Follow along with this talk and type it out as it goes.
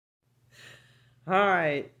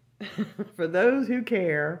Alright, for those who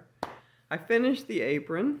care, I finished the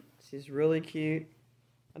apron. She's really cute.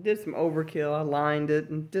 I did some overkill. I lined it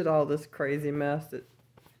and did all this crazy mess that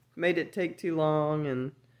made it take too long,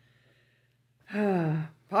 and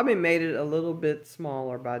probably made it a little bit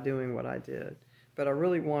smaller by doing what I did. But I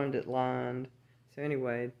really wanted it lined. So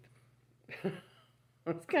anyway,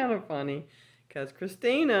 it's kind of funny because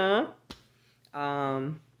Christina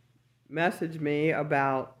messaged me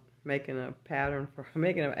about making a pattern for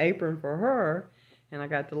making an apron for her, and I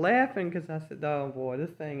got to laughing because I said, "Oh boy,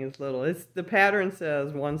 this thing is little." The pattern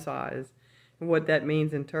says one size, and what that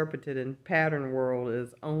means interpreted in pattern world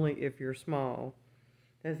is only if you're small.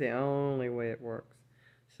 That's the only way it works.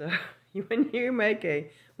 So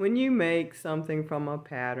when you make something from a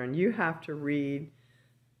pattern, you have to read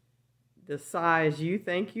the size you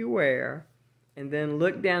think you wear, and then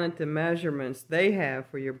look down at the measurements they have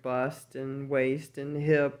for your bust and waist and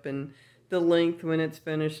hip and the length when it's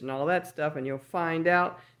finished and all that stuff, and you'll find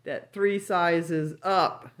out that 3 sizes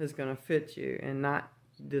up is going to fit you and not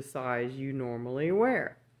the size you normally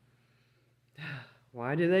wear.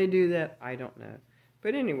 Why do they do that? I don't know.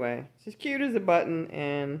 But anyway, it's as cute as a button,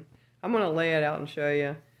 and I'm going to lay it out and show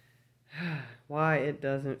you why it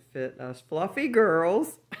doesn't fit us fluffy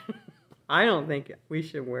girls. I don't think we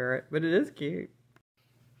should wear it, but it is cute.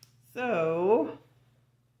 So,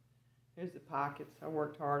 here's the pockets. I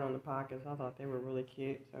worked hard on the pockets. I thought they were really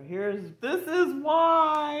cute. So this is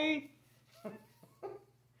why.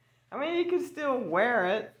 I mean, you can still wear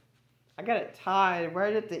it. I got it tied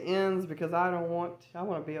right at the ends because I want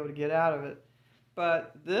to be able to get out of it.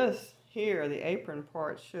 But this here, the apron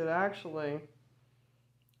part, should actually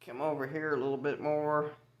come over here a little bit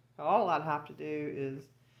more. All I'd have to do is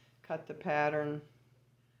cut the pattern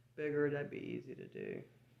bigger. That'd be easy to do.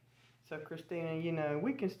 So Christina, you know,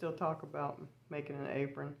 we can still talk about making an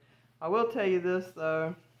apron. I will tell you this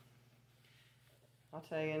though. I'll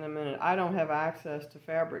tell you in a minute. I don't have access to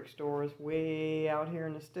fabric stores way out here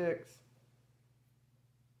in the sticks.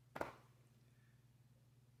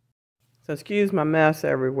 So excuse my mess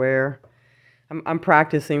everywhere. I'm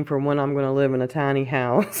practicing for when I'm going to live in a tiny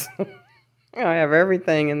house. I have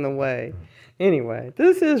everything in the way. Anyway,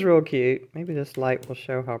 this is real cute. Maybe this light will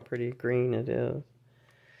show how pretty green it is.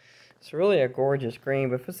 It's really a gorgeous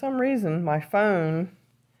green, but for some reason, my phone...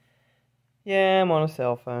 Yeah, I'm on a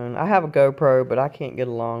cell phone. I have a GoPro, but I can't get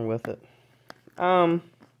along with it.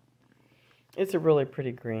 It's a really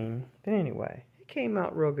pretty green. But anyway, it came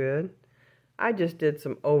out real good. I just did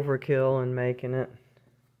some overkill in making it.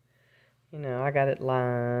 You know, I got it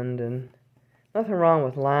lined, and nothing wrong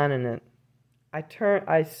with lining it.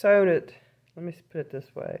 I sewed it... Let me put it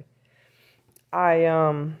this way. I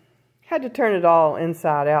had to turn it all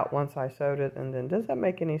inside out once I sewed it, and then, does that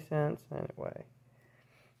make any sense? Anyway,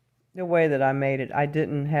 the way that I made it, I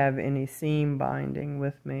didn't have any seam binding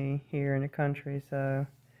with me here in the country, so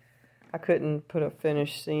I couldn't put a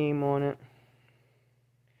finished seam on it.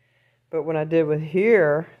 But when I did with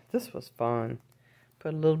here, this was fun.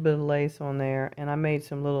 Put a little bit of lace on there, and I made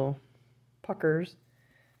some little puckers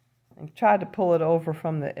and tried to pull it over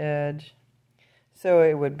from the edge. So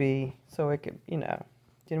it could, you know,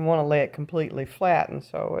 didn't want to lay it completely flat and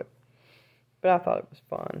sew it. But I thought it was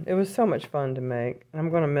fun. It was so much fun to make. And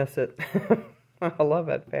I'm going to miss it. I love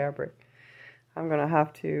that fabric. I'm going to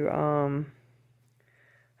have to,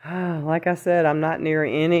 like I said, I'm not near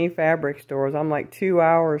any fabric stores. I'm like 2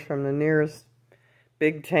 hours from the nearest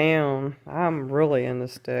big town. I'm really in the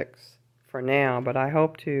sticks for now. But I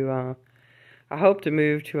hope to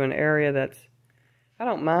move to an area that's, I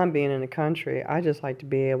don't mind being in the country. I just like to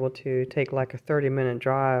be able to take like a 30-minute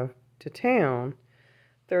drive to town.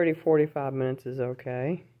 30, 45 minutes is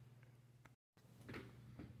okay.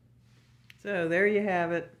 So there you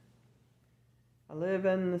have it. I live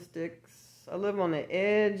in the sticks. I live on the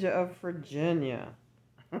edge of Virginia.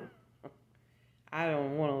 I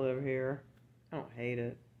don't want to live here. I don't hate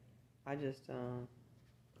it. I just,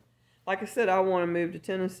 like I said, I want to move to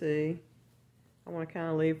Tennessee. I want to kind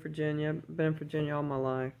of leave Virginia. I've been in Virginia all my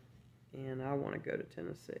life, and I want to go to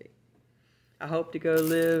Tennessee. I hope to go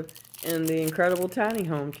live in the incredible tiny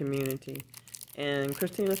home community. And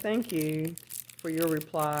Christina, thank you for your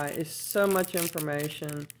reply. It's so much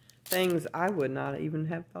information, things I would not even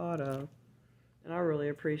have thought of, and I really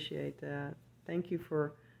appreciate that. Thank you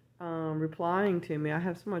for replying to me. I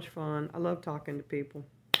have so much fun. I love talking to people.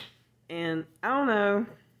 And I don't know,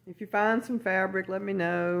 if you find some fabric, let me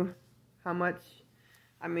know how much.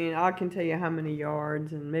 I mean, I can tell you how many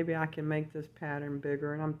yards, and maybe I can make this pattern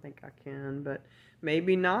bigger, and I think I can, but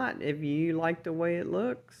maybe not if you like the way it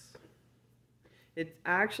looks. It's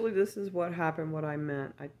actually, this is what happened, what I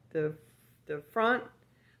meant. The the front,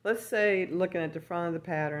 let's say looking at the front of the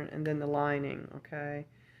pattern and then the lining, okay?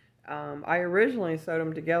 I originally sewed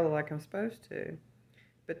them together like I'm supposed to,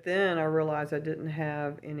 but then I realized I didn't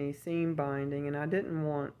have any seam binding, and I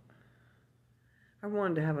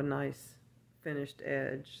wanted to have a nice finished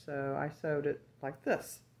edge, so I sewed it like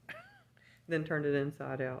this, then turned it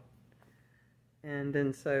inside out, and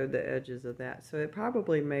then sewed the edges of that. So it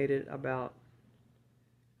probably made it about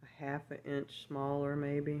a ½ an inch smaller,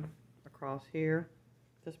 maybe, across here,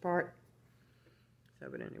 this part. So,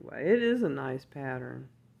 but anyway, it is a nice pattern.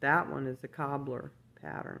 That one is the cobbler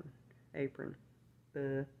pattern, apron.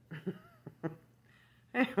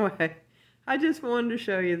 Anyway, I just wanted to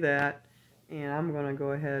show you that, and I'm going to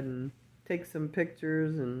go ahead and take some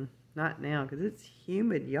pictures, and not now because it's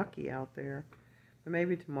humid, yucky out there, but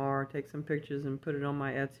maybe tomorrow take some pictures and put it on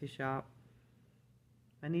my Etsy shop.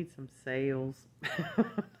 I need some sales.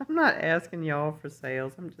 I'm not asking y'all for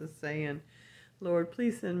sales. I'm just saying, Lord,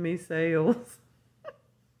 please send me sales.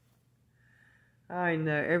 I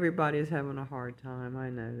know everybody's having a hard time. I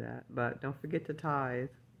know that. But don't forget to tithe.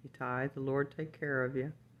 You tithe, the Lord take care of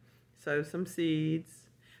you. Sow some seeds.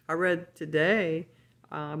 I read today,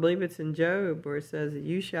 I believe it's in Job, where it says,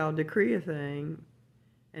 you shall decree a thing,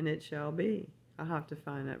 and it shall be. I'll have to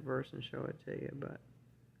find that verse and show it to you. But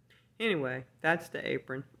anyway, that's the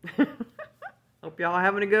apron. Hope y'all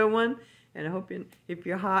having a good one. And I hope if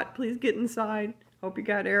you're hot, please get inside. Hope you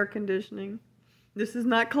got air conditioning. This is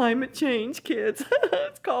not climate change, kids.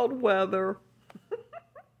 It's called weather.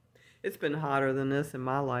 It's been hotter than this in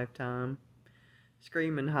my lifetime.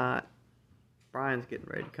 Screaming hot. Brian's getting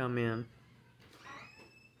ready to come in.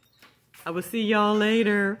 I will see y'all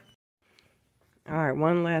later. Alright,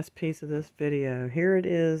 one last piece of this video. Here it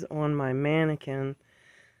is on my mannequin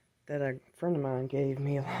that a friend of mine gave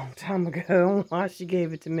me a long time ago. Why she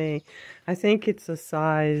gave it to me. I think it's a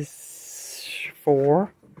size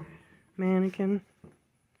 4 mannequin.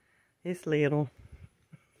 It's little.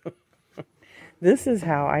 This is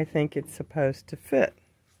how I think it's supposed to fit.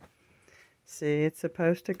 See, it's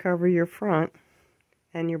supposed to cover your front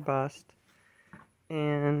and your bust.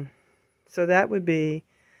 And so that would be,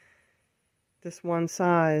 this one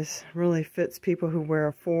size really fits people who wear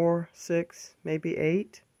a 4, 6, maybe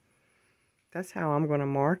 8. That's how I'm going to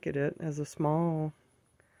market it, as a small.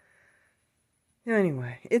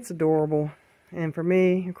 Anyway, it's adorable. And for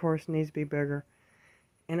me, of course, it needs to be bigger.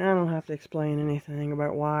 And I don't have to explain anything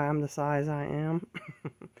about why I'm the size I am.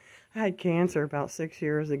 I had cancer about 6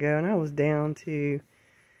 years ago, and I was down to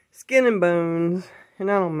skin and bones. And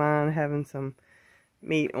I don't mind having some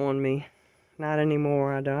meat on me. Not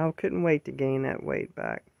anymore. I couldn't wait to gain that weight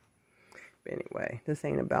back. But anyway, this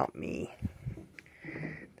ain't about me.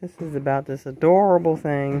 This is about this adorable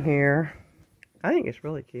thing here. I think it's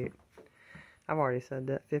really cute. I've already said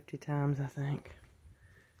that 50 times, I think.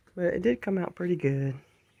 But it did come out pretty good.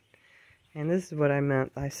 And this is what I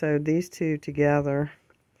meant. I sewed these two together,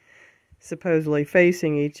 supposedly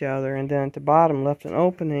facing each other, and then at the bottom left an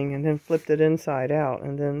opening, and then flipped it inside out,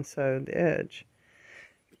 and then sewed the edge.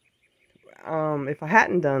 If I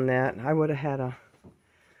hadn't done that, I would have had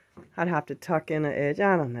I'd have to tuck in an edge.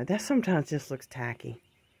 I don't know. That sometimes just looks tacky.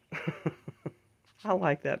 I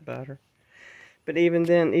like that better. But even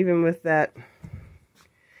then, even with that,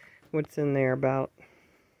 what's in there, about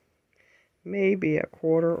maybe a 1/4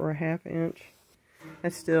 or a 1/2 inch,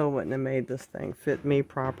 that still wouldn't have made this thing fit me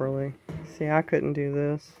properly. See, I couldn't do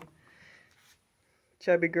this.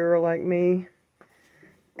 Chubby girl like me.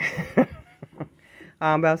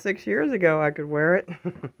 About 6 years ago, I could wear it.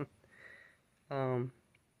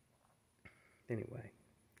 Anyway,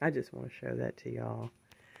 I just want to show that to y'all.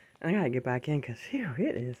 I gotta get back in because, phew,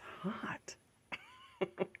 it is hot.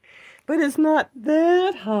 But it's not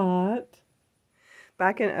that hot.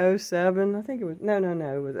 Back in 07, I think it was, no,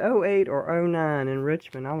 it was 08 or 09 in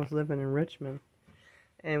Richmond. I was living in Richmond.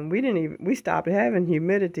 And we stopped having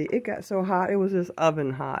humidity. It got so hot, it was just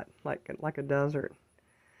oven hot, like a desert.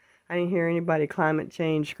 I didn't hear anybody climate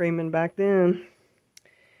change screaming back then.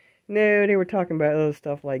 No, they were talking about other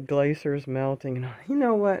stuff like glaciers melting. And you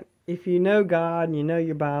know what? If you know God and you know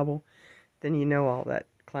your Bible, then you know all that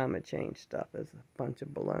climate change stuff is a bunch of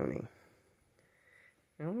baloney.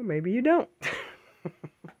 Or maybe you don't.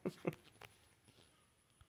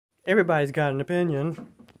 Everybody's got an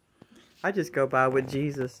opinion. I just go by what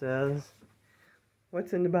Jesus says.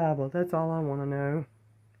 What's in the Bible? That's all I want to know.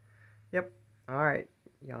 Yep. All right.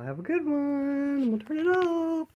 Y'all have a good one. I'm going to turn it off.